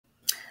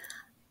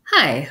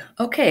Hi.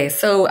 Okay,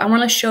 so I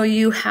want to show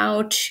you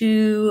how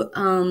to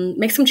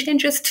make some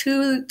changes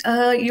to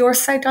your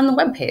site on the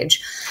web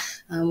page,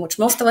 which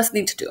most of us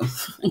need to do,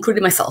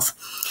 including myself.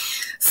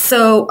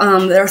 So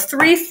there are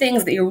three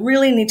things that you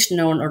really need to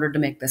know in order to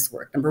make this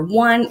work. Number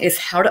one is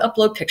how to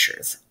upload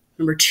pictures.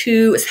 Number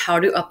two is how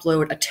to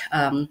upload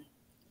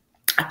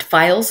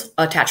files,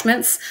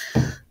 attachments,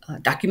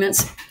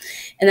 documents.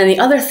 And then the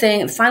other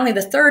thing, finally,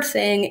 the third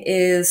thing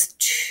is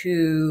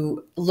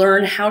to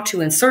learn how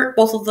to insert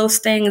both of those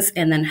things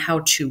and then how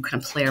to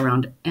kind of play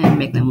around and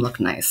make them look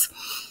nice.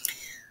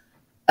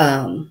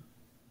 So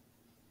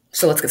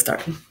let's get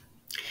started. All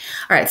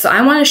right, so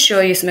I want to show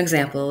you some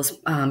examples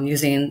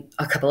using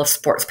a couple of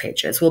sports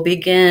pages. We'll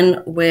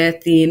begin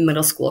with the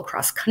middle school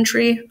cross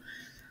country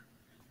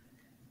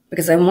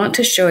because I want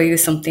to show you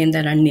something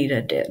that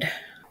Anita did.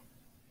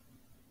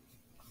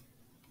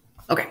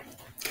 Okay.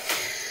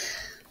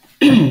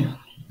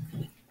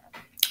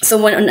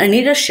 So when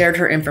Anita shared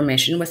her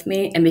information with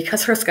me, and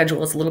because her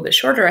schedule is a little bit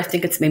shorter, I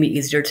think it's maybe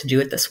easier to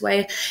do it this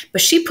way. But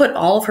she put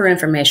all of her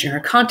information, her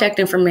contact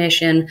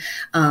information,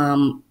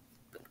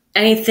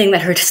 anything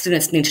that her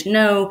students need to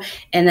know,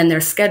 and then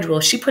their schedule,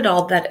 she put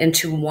all that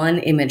into one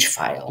image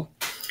file.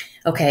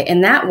 Okay,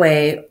 and that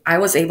way I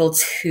was able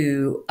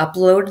to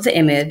upload the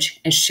image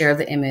and share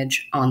the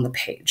image on the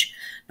page.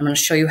 I'm going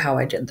to show you how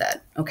I did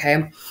that,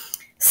 okay?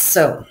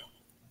 So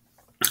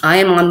I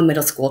am on the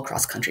middle school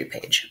cross country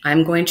page.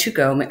 I'm going to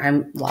go,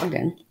 I'm logged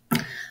in.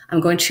 I'm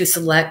going to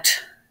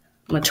select,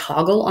 I'm going to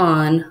toggle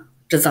on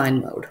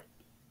design mode.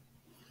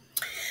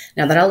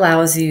 Now that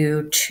allows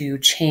you to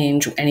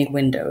change any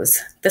windows.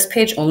 This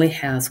page only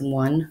has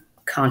one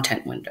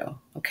content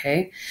window,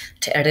 okay?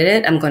 To edit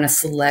it, I'm going to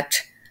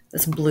select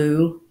this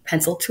blue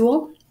pencil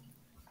tool.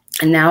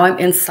 And now I'm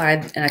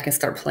inside and I can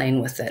start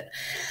playing with it.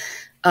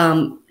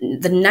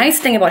 The nice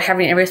thing about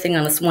having everything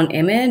on this one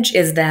image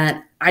is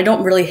that I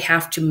don't really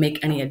have to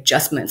make any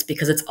adjustments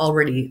because it's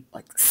already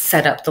like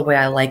set up the way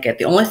I like it.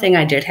 The only thing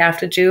I did have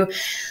to do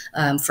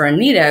for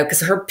Anita,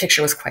 because her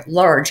picture was quite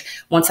large,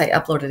 once I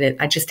uploaded it,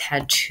 I just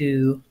had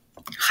to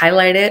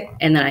highlight it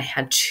and then I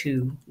had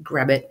to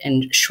grab it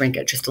and shrink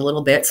it just a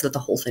little bit so that the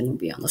whole thing would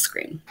be on the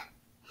screen.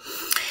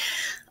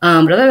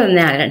 But other than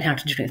that, I didn't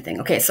have to do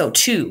anything. Okay, so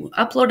to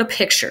upload a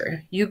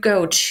picture, you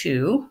go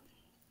to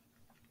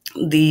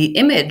the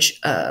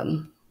image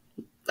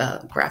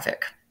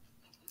graphic.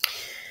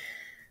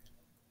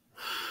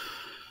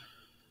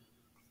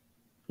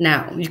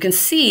 Now you can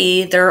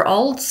see there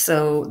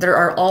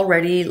are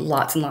already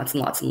lots and lots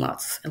and lots and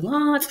lots and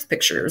lots of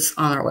pictures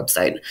on our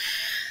website.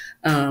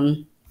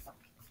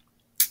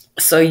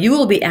 So you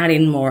will be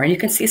adding more, and you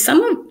can see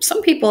some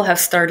people have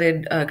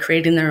started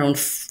creating their own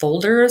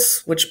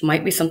folders, which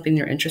might be something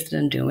you're interested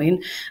in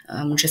doing,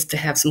 just to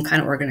have some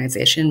kind of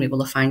organization, be able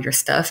to find your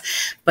stuff.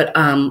 But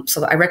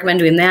so I recommend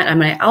doing that.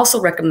 I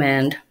also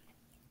recommend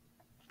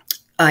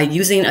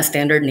using a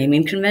standard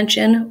naming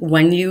convention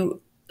when you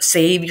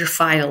save your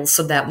files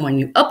so that when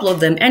you upload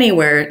them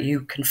anywhere,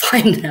 you can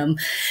find them.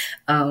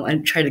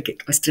 I try to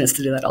get my students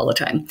to do that all the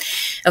time.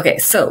 Okay,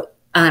 so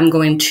I'm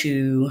going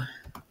to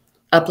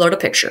upload a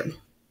picture.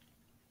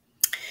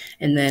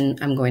 And then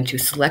I'm going to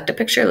select a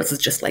picture. This is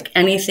just like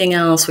anything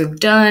else we've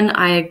done.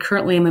 I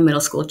currently am in middle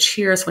school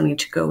cheer, so I need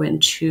to go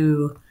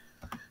into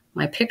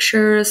my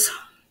pictures.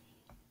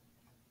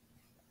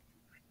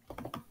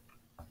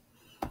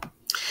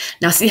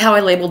 Now see how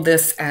I labeled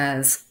this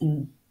as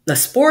the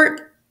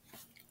sport,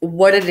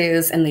 what it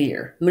is, and the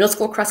year. Middle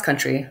school cross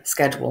country,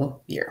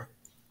 schedule, year.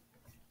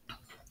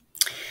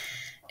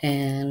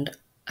 And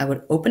I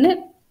would open it.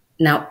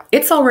 Now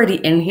it's already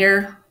in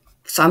here,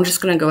 so I'm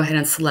just going to go ahead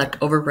and select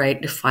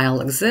overwrite if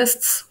file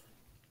exists.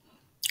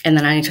 And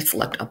then I need to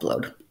select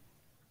upload.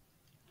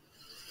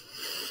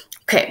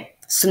 Okay,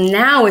 so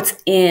now it's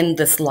in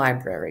this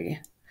library.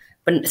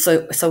 But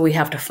so we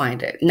have to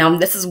find it. Now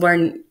this is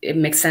where it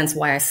makes sense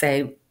why I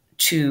say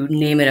to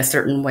name it a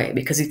certain way,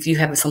 because if you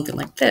have something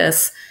like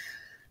this,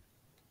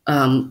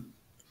 you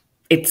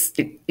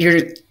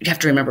have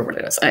to remember what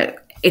it is.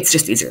 It's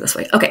just easier this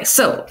way. Okay,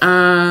 so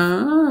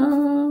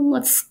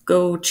let's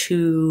go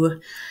to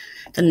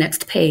the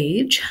next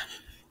page,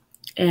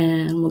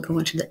 and we'll go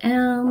into the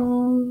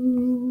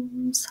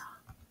M's.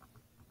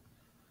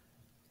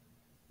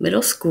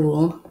 Middle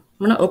school.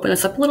 I'm going to open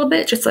this up a little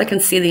bit just so I can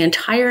see the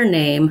entire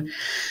name.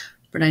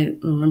 But I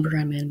remember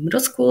I'm in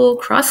middle school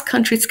cross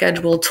country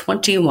schedule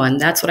 21.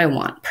 That's what I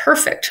want.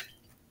 Perfect.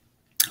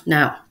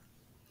 Now,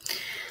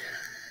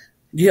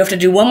 you have to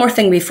do one more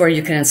thing before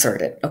you can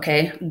insert it,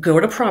 okay?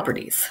 Go to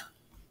properties.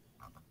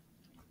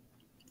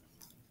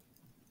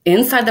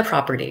 Inside the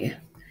property,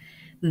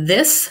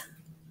 this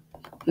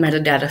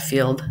metadata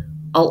field,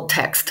 alt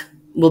text,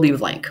 will be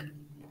blank.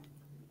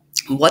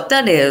 What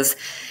that is,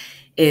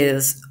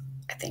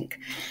 I think,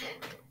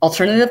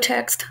 alternative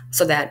text,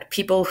 so that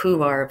people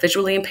who are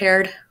visually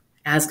impaired,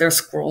 as they're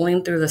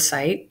scrolling through the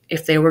site,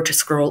 if they were to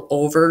scroll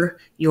over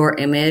your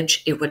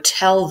image, it would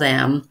tell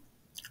them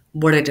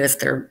what it is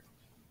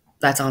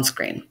that's on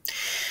screen.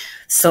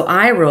 So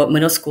I wrote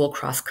middle school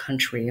cross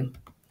country,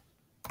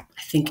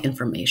 I think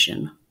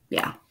information.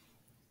 Yeah.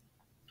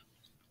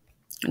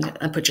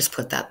 Just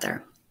put that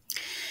there.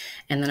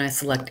 And then I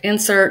select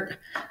insert.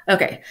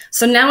 Okay,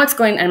 so now it's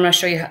going, I'm going to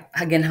show you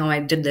again how I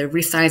did the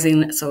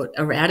resizing. So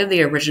I added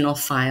the original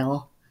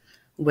file,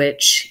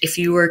 which if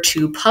you were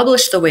to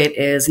publish the way it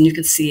is, and you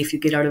can see if you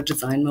get out of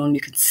design mode,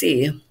 you can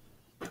see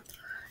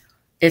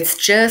it's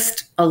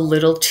just a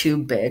little too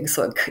big,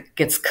 so it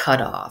gets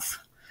cut off.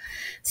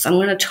 So I'm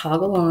going to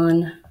toggle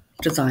on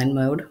design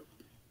mode.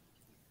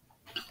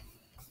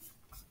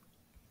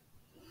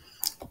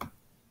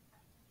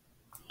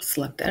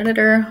 Select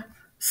editor,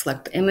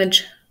 select the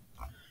image,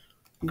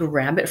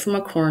 grab it from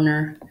a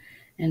corner,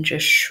 and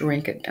just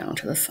shrink it down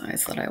to the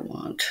size that I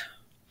want.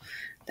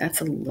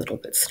 That's a little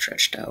bit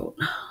stretched out.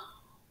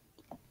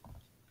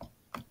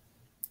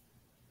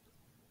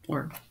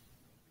 Or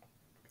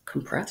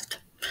compressed.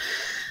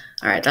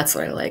 All right, that's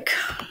what I like.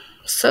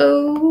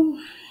 So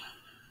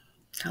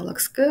that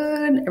looks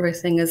good.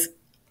 Everything is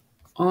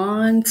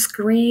on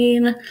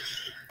screen,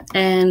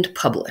 and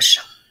publish.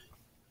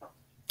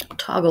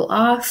 Toggle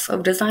off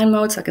of design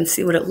mode so I can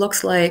see what it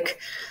looks like,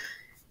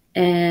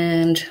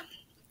 and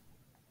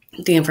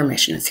the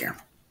information is here.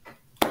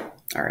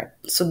 All right,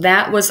 so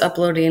that was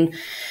uploading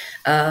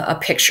a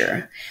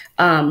picture.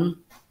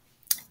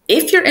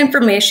 If your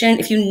information,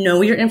 if you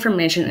know your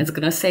information is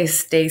going to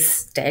stay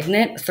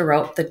stagnant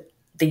throughout the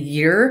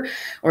year,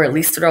 or at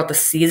least throughout the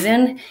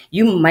season,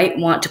 you might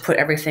want to put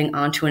everything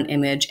onto an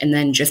image and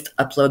then just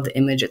upload the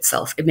image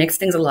itself. It makes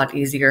things a lot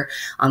easier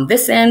on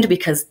this end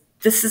because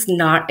this is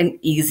not an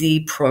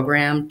easy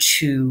program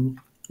to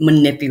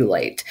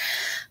manipulate.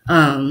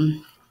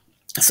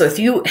 So if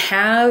you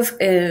have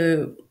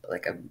a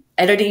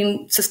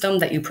editing system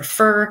that you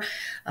prefer,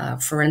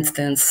 for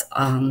instance,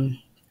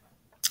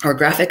 or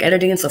graphic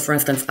editing. So for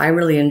instance, I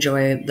really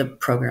enjoy the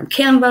program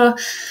Canva.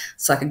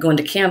 So I could go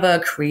into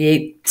Canva,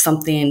 create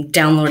something,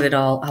 download it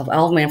all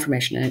of my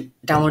information in it,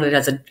 download it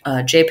as a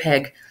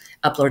JPEG,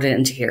 upload it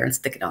into here and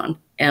stick it on.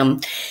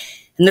 And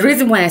the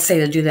reason why I say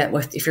to do that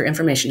if your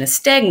information is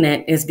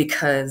stagnant is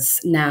because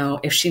now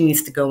if she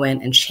needs to go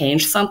in and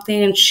change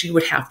something, she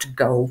would have to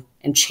go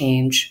and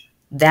change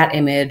that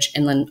image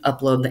and then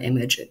upload the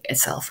image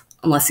itself,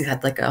 unless you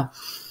had like a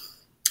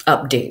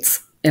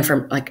updates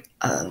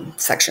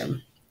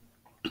section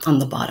on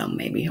the bottom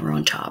maybe, or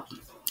on top.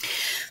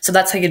 So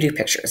that's how you do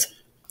pictures.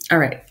 All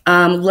right,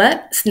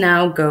 let's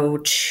now go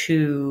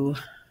to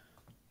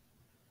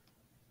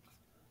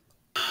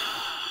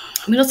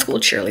middle school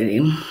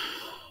cheerleading.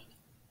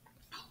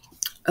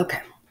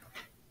 Okay.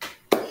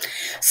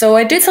 So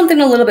I did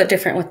something a little bit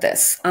different with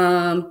this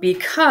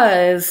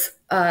because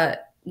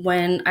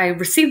when I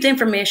received the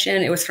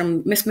information, it was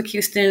from Miss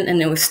McHouston,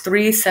 and it was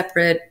 3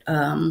 separate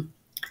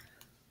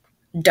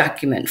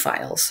document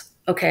files.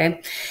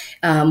 Okay.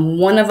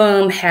 One of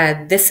them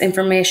had this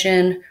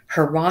information,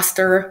 her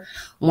roster.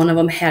 One of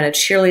them had a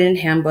cheerleading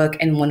handbook,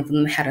 and one of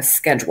them had a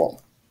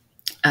schedule.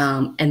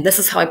 And this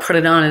is how I put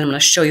it on, and I'm going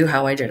to show you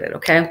how I did it.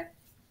 Okay.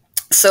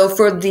 So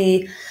for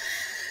the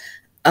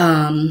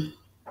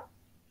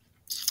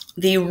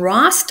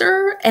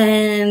roster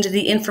and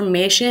the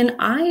information,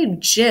 I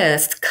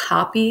just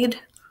copied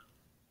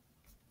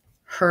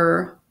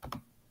her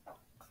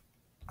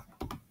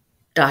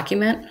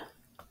document.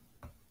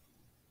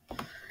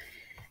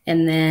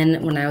 And then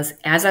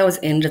as I was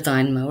in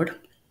design mode,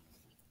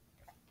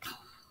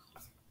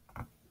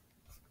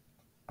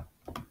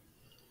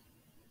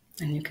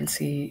 and you can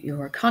see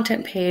your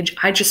content page,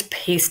 I just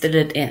pasted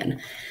it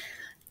in.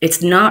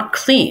 It's not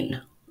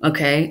clean,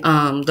 okay?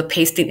 The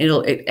pasting,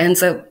 it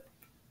ends up,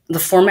 the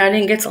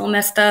formatting gets all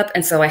messed up,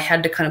 and so I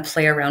had to kind of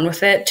play around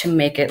with it to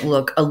make it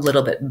look a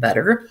little bit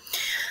better.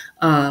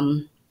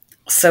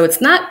 So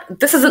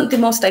this isn't the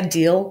most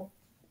ideal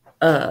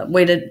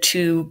way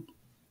to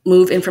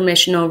move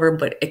information over,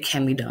 but it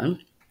can be done.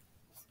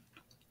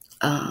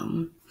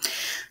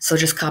 So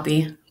just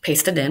copy,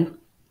 paste it in.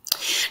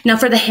 Now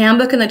for the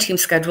handbook and the team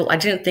schedule, I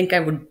didn't think I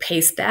would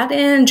paste that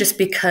in just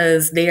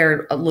because they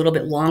are a little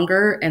bit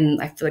longer,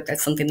 and I feel like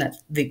that's something that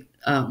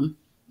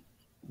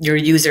your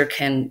user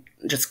can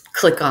just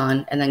click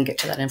on and then get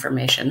to that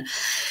information.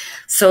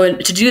 So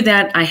to do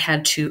that, I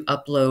had to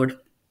upload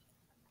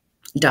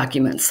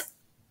documents.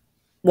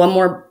 One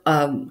more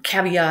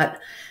caveat,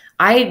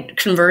 I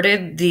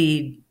converted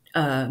the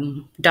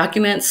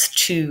documents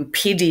to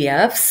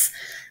PDFs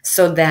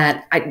so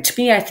that, to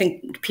me, I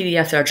think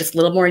PDFs are just a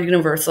little more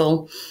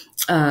universal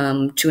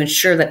to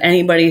ensure that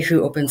anybody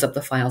who opens up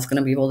the file is going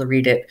to be able to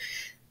read it.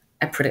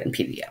 I put it in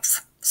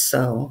PDFs.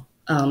 So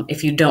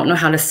if you don't know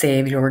how to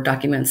save your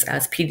documents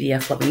as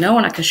PDF, let me know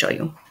and I can show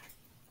you.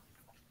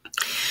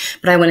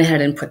 But I went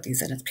ahead and put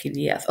these in as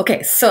PDF.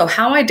 Okay, so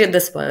how I did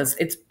this was,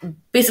 it's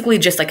basically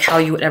just like how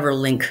you would ever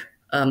link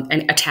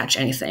and attach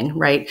anything,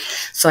 right?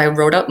 So I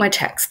wrote out my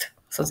text.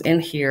 So it's in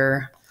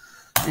here,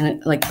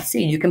 and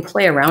see, you can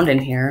play around in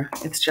here.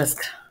 It's just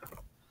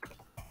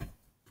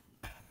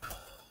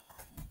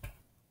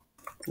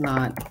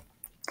not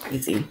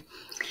easy.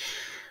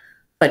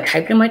 But I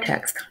typed in my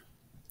text.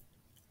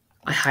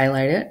 I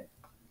highlight it.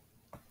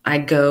 I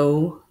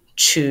go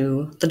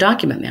to the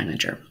document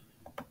manager.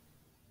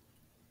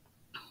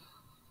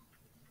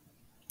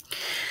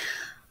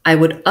 I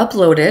would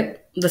upload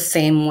it the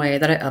same way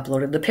that I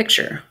uploaded the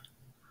picture.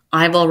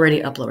 I've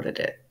already uploaded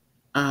it.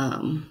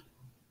 And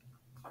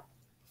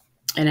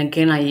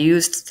again, I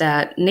used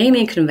that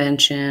naming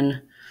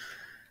convention,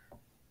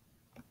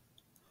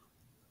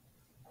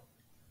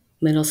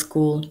 middle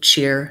school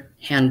cheer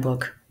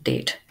handbook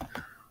date.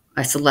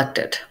 I select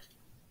it.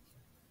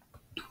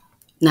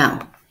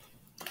 Now,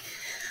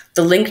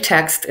 the link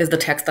text is the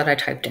text that I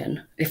typed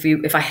in.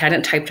 If I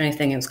hadn't typed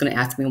anything, it was going to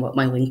ask me what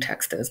my link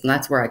text is. And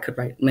that's where I could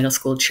write middle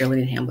school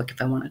cheerleading handbook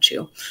if I wanted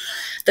to.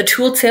 The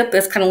tooltip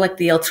is kind of like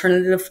the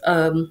alternative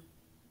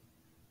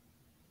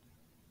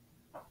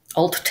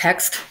alt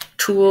text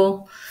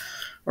tool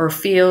or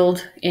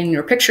field in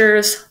your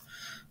pictures.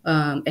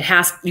 You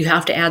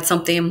have to add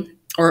something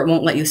or it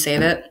won't let you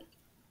save it.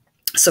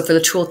 So for the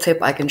tooltip,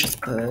 I can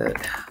just put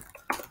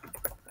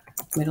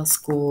middle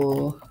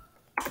school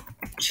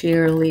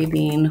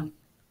cheerleading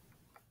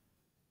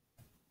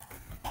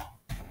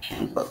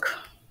handbook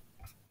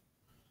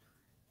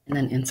and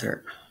then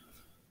insert.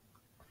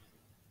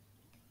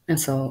 And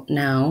so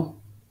now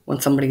when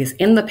somebody is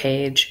in the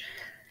page,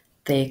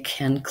 they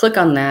can click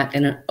on that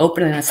and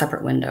open in a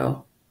separate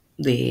window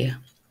the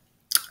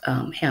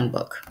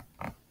handbook.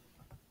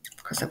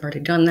 Of course, I've already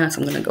done that,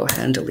 so I'm going to go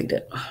ahead and delete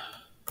it.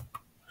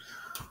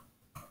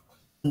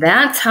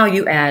 That's how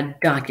you add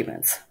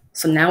documents.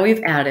 So now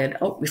we've added,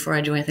 before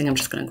I do anything, I'm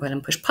just going to go ahead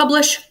and push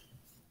publish,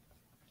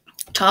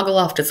 toggle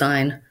off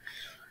design,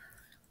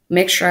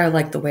 make sure I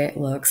like the way it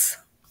looks.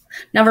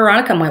 Now,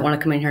 Veronica might want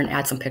to come in here and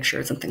add some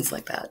pictures and things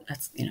like that.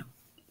 That's,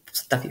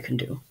 stuff you can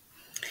do.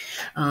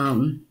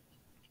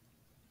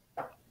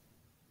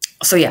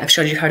 So yeah, I've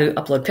showed you how to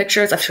upload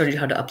pictures. I've showed you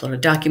how to upload a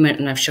document,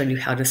 and I've showed you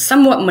how to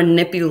somewhat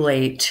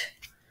manipulate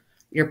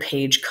your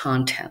page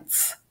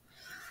contents.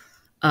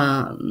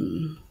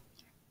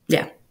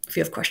 Yeah, if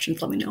you have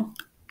questions, let me know.